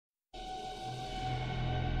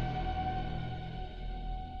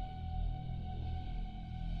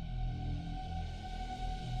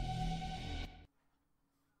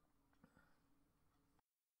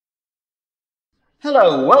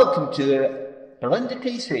Hello, welcome to Blender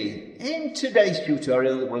PC. In today's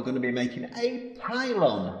tutorial we're going to be making a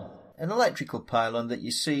pylon. An electrical pylon that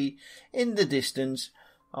you see in the distance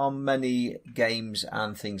on many games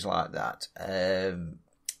and things like that.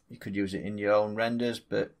 You could use it in your own renders,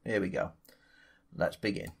 but here we go. Let's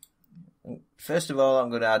begin. First of all, I'm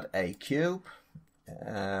going to add a cube.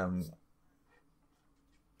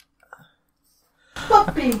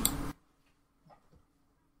 Puppy!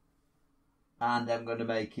 And I'm going to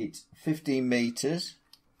make it 15 meters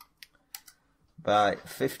by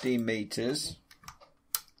 15 meters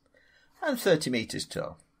and 30 meters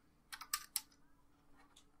tall.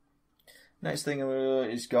 Next thing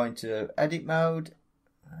is going to edit mode.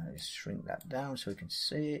 Shrink that down so we can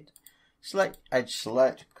see it. Select edge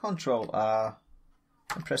select, Control R,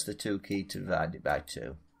 and press the 2 key to divide it by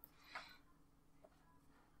 2.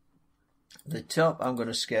 The top I'm going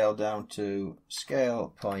to scale down to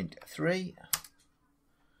scale 0.3.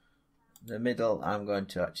 The middle I'm going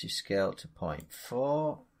to actually scale to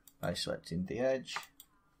 0.4 by selecting the edge,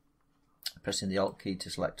 pressing the Alt key to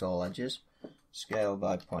select all edges, scale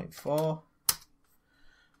by 0.4,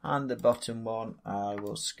 and the bottom one I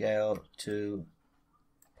will scale to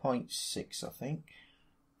 0.6 I think.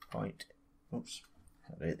 Oops,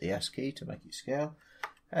 I'll hit the S key to make it scale.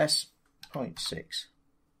 S.6.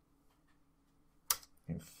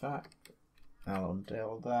 In fact, I'll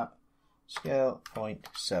undo that. Scale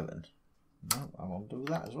 0.7. No, I'll undo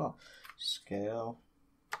that as well. Scale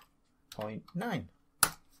 0.9.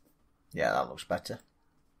 Yeah, that looks better.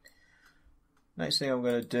 Next thing I'm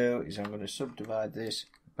going to do is I'm going to subdivide this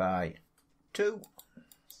by 2.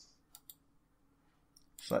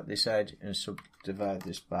 Select this edge and subdivide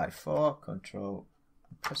this by 4. Control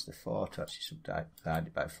and press the 4 to actually subdivide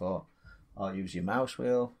it by 4. Or use your mouse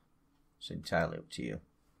wheel. It's entirely up to you.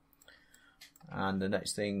 And the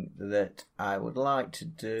next thing that I would like to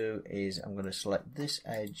do is I'm going to select this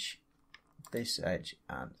edge, and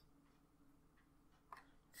in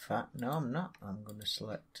fact, no, I'm not. I'm going to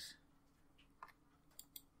select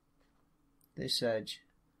this edge,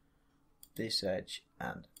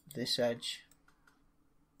 and this edge.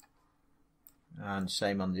 And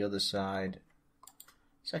same on the other side.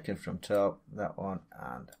 Second from top, that one,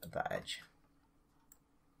 and that edge.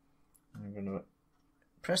 I'm going to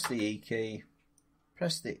press the E key,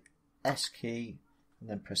 press the S key, and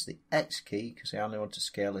then press the X key because I only want to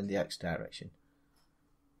scale in the X direction.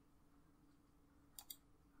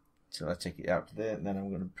 So I take it out to there, and then I'm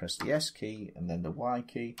going to press the S key and then the Y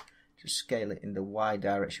key to scale it in the Y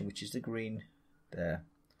direction, which is the green there.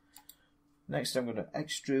 Next I'm going to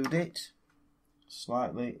extrude it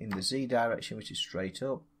slightly in the Z direction, which is straight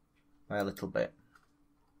up, by a little bit.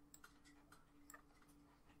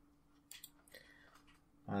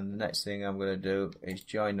 And the next thing I'm going to do is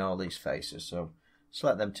join all these faces. So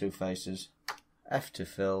select them 2 faces, F to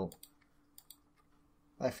fill,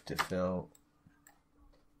 F to fill,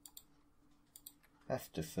 F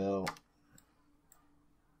to fill,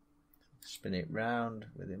 spin it round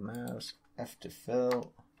with your mouse, F to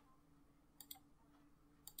fill,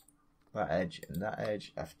 that edge and that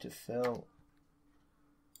edge, F to fill,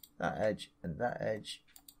 that edge and that edge,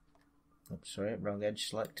 oops, sorry, wrong edge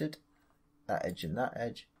selected, that edge and that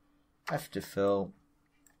edge, F to fill,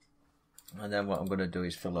 and then what I'm going to do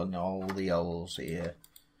is fill in all the holes here.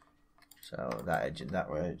 So that edge and that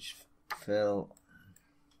edge, fill,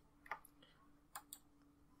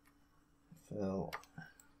 fill.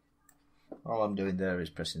 All I'm doing there is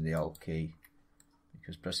pressing the Alt key,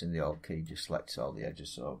 because pressing the Alt key just selects all the edges.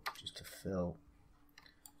 So just to fill,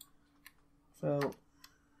 fill.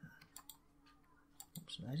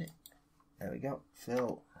 Oops, made it. There we go.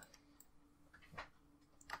 Fill.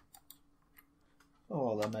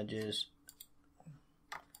 All them edges,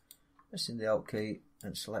 pressing the Alt key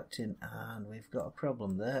and selecting, and we've got a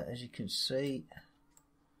problem there. As you can see,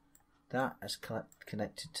 that has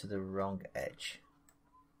connected to the wrong edge.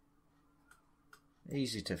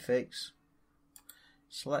 Easy to fix.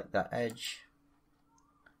 Select that edge,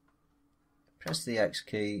 press the X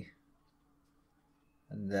key,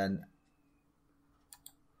 and then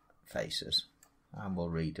faces, and we'll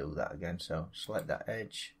redo that again. So select that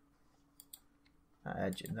edge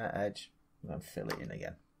and that edge, and then fill it in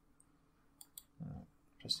again.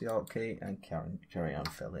 Press the Alt key and carry on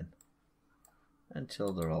filling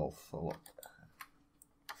until they're all full.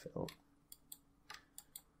 Fill,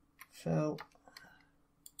 fill,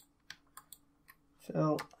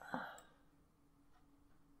 fill,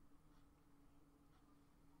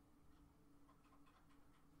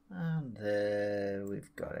 and there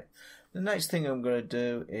we've got it. The next thing I'm going to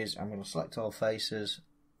do is I'm going to select all faces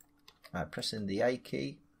by pressing the A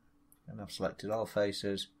key and I've selected all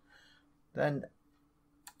faces. Then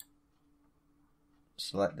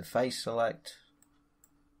select the face select.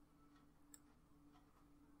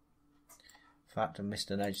 In fact, I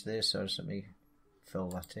missed an edge there, so let me fill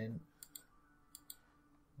that in.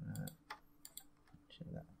 Check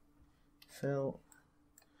that. Fill.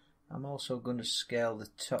 I'm also going to scale the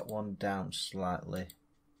top one down slightly.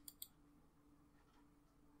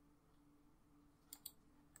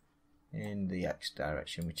 In the X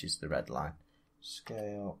direction, which is the red line.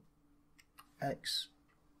 Scale X,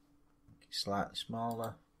 make it slightly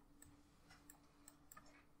smaller.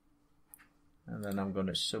 And then I'm going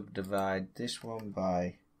to subdivide this one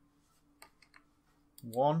by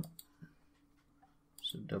 1.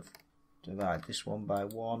 Subdivide this one by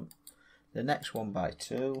 1. The next one by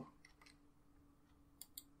 2.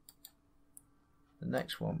 The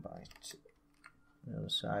next one by 2. The other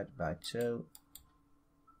side by 2.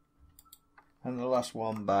 And the last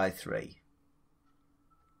one by 3.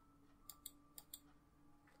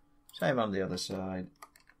 Same on the other side.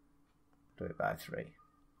 Do it by 3.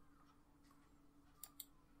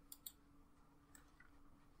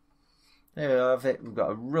 There we have it. We've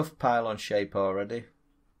got a rough pylon shape already.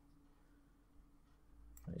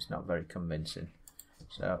 It's not very convincing.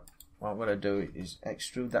 So what I'm going to do is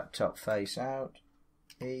extrude that top face out.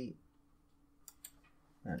 E.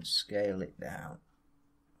 And scale it down.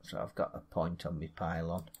 So I've got a point on my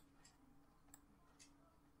pylon.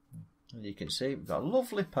 And you can see we've got a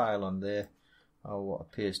lovely pylon there. Or what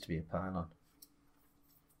appears to be a pylon.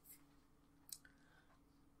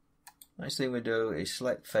 Next thing we do is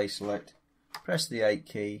select face select. Press the 8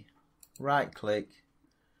 key, right click,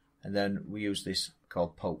 and then we use this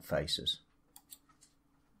called poke faces.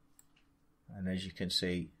 And as you can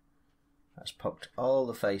see, that's poked all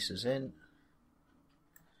the faces in,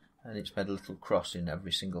 and it's made a little cross in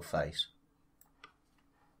every single face.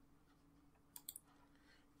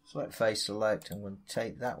 Select face select, I'm going to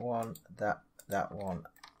take that one, that one,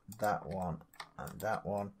 that one, and that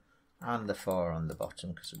one, and the 4 on the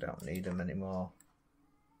bottom because I don't need them anymore.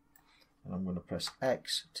 And I'm going to press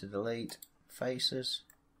X to delete faces.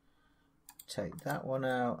 Take that one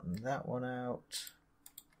out and that one out.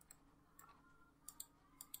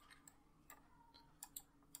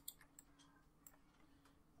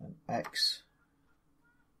 And X.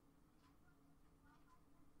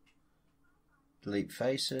 Delete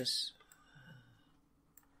faces.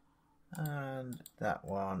 And that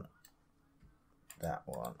one. That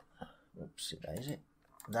one. Oopsie daisy.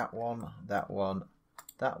 That one. That one.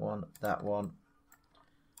 That one, that one,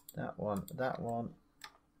 that one, that one,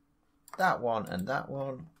 that one, and that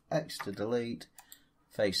one. X to delete,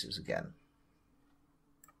 faces again.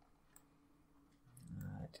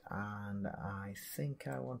 Right, and I think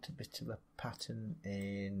I want a bit of a pattern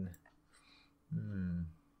in.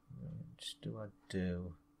 What do I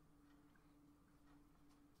do?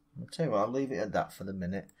 I'll tell you what, I'll leave it at that for the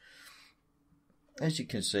minute. As you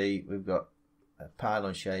can see, we've got a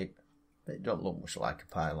pylon shape. It don't look much like a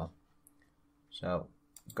pylon. So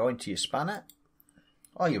go into your spanner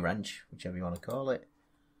or your wrench, whichever you want to call it.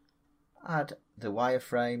 Add the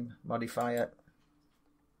wireframe modifier.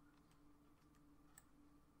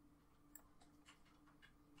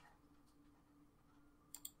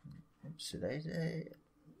 Oops,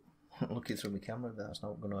 looking through my camera, that's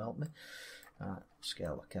not going to help me.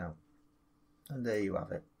 Scale the count. And there you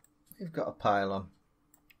have it. You've got a pylon.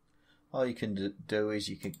 All you can do is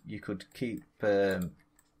you could keep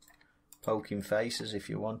poking faces if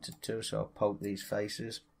you wanted to. So poke these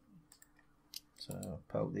faces. So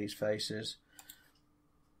poke these faces.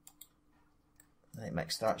 And it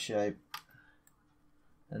makes that shape.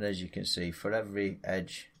 And as you can see, for every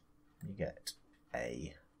edge, you get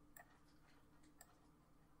a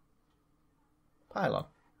pylon.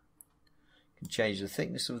 You can change the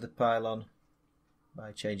thickness of the pylon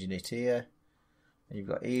by changing it here. And you've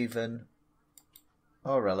got even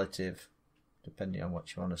or relative, depending on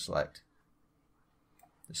what you want to select.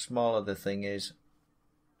 The smaller the thing is,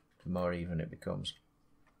 the more even it becomes.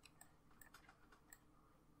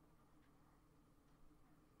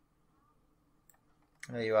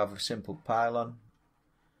 There you have a simple pylon.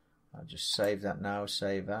 I'll just save that now,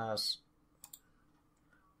 save as.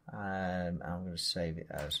 And I'm going to save it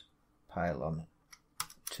as Pylon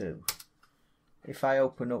 2. If I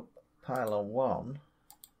open up Pylon 1,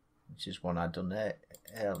 which is one I'd done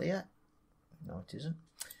earlier, no it isn't.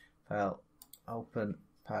 If I'll open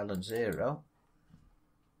Pylon 0,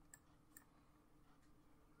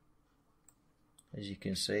 as you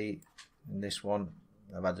can see in this one,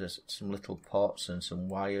 I've added some little pots and some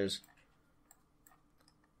wires,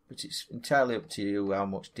 but it's entirely up to you how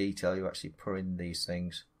much detail you actually put in these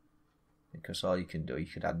things. because all you can do, you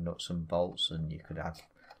could add nuts and bolts, and you could add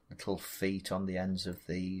little feet on the ends of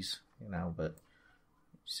these, you know, but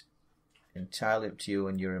it's entirely up to you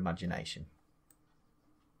and your imagination.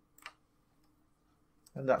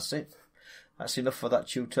 And that's it. That's enough for that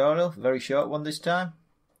tutorial. Very short one this time.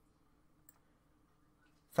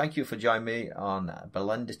 Thank you for joining me on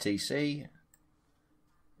Blender TC.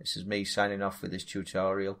 This is me signing off with this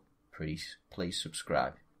tutorial. Please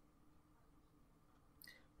subscribe.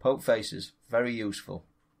 Poke faces, very useful.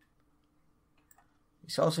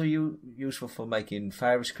 It's also useful for making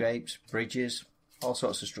fire escapes, bridges, all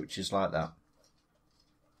sorts of structures like that.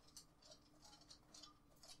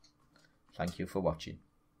 Thank you for watching.